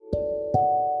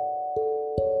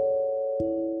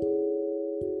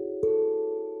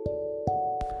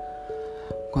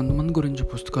కొంతమంది గురించి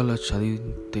పుస్తకాలు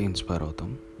చదివితే ఇన్స్పైర్ అవుతాం,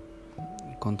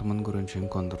 కొంతమంది గురించి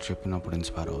ఇంకొందరు చెప్పినప్పుడు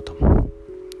ఇన్స్పైర్ అవుతాం,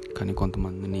 కానీ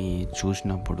కొంతమందిని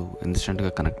చూసినప్పుడు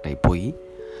ఇన్స్టెంట్గా కనెక్ట్ అయిపోయి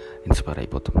ఇన్స్పైర్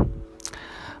అయిపోతాం.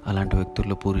 అలాంటి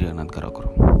వ్యక్తుల్లో పూరి జగన్నాథ్ గారు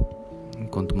ఒకరు.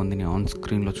 కొంతమందిని ఆన్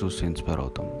స్క్రీన్లో చూస్తే ఇన్స్పైర్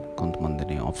అవుతాం,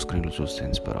 కొంతమందిని ఆఫ్ స్క్రీన్లో చూస్తే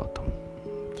ఇన్స్పైర్ అవుతాం.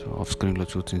 సో ఆఫ్ స్క్రీన్లో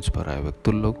చూసి ఇన్స్పైర్ అయ్యే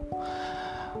వ్యక్తుల్లో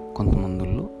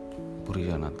కొంతమందిలో పూరి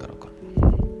జగన్నాథ్ గారు ఒకరు.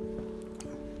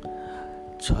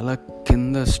 చాలా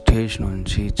కింద స్టేజ్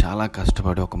నుంచి చాలా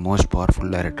కష్టపడి ఒక మోస్ట్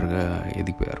పవర్ఫుల్ డైరెక్టర్గా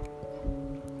ఎదిగిపోయారు.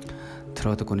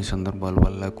 తర్వాత కొన్ని సందర్భాల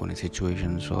వల్ల, కొన్ని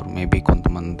సిచ్యువేషన్స్ ఆర్ మేబీ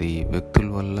కొంతమంది వ్యక్తుల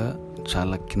వల్ల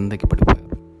చాలా కిందకి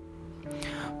పడిపోయారు.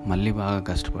 మళ్ళీ బాగా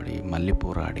కష్టపడి, మళ్ళీ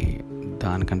పోరాడి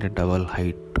దానికంటే డబల్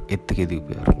హైట్ ఎత్తుకి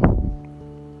ఎదిగిపోయారు.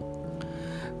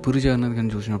 పూరి జగన్నాథ్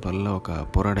గారిని చూసినప్పుడల్లా ఒక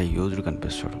పోరాడే యోధుడు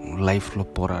కనిపిస్తాడు. లైఫ్లో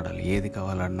పోరాడాలి, ఏది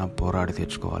కావాలన్నా పోరాడి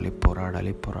తెచ్చుకోవాలి,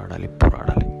 పోరాడాలి పోరాడాలి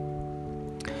పోరాడాలి.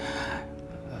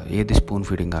 ఏది స్పూన్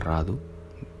ఫీడింగ్గా రాదు,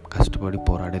 కష్టపడి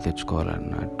పోరాడే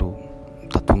తెచ్చుకోవాలన్నట్టు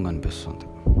తత్వం కనిపిస్తుంది.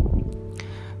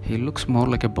 He looks more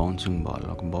like A bouncing ball.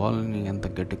 ఒక బాల్ని ఎంత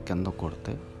గట్టిగా కింద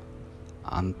కొడితే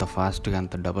అంత ఫాస్ట్గా,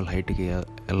 అంత డబల్ హైట్కి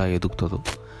ఎలా ఎదుగుతుందో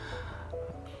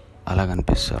అలా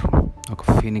కనిపిస్తారు. ఒక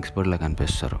ఫీనిక్స్ బర్డ్లా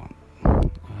కనిపిస్తారు.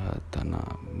 తన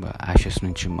యాషెస్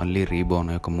నుంచి మళ్ళీ రీబౌన్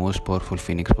అయ్యే ఒక మోస్ట్ పవర్ఫుల్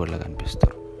ఫీనిక్స్ బర్డ్లా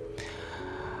కనిపిస్తారు.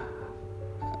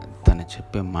 తను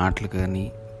చెప్పే మాటలు కానీ,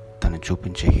 తను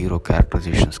చూపించే హీరో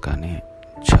క్యారెక్టరైజేషన్స్ కానీ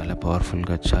చాలా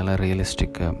పవర్ఫుల్గా, చాలా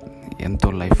రియలిస్టిక్గా, ఎంతో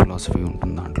లైఫ్ ఫిలాసఫీ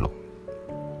ఉంటుంది దాంట్లో.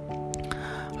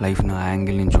 లైఫ్ని ఆ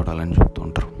యాంగిల్ నుంచి చూడాలని చెప్తూ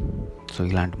ఉంటారు. సో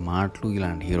ఇలాంటి మాటలు,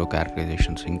 ఇలాంటి హీరో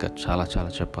క్యారెక్టరైజేషన్స్ ఇంకా చాలా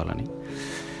చాలా చెప్పాలని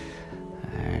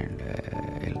అండ్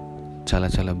చాలా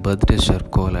చాలా బర్త్డేస్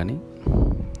జరుపుకోవాలని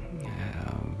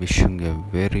wishing a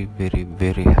very very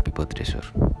very happy birthday sir.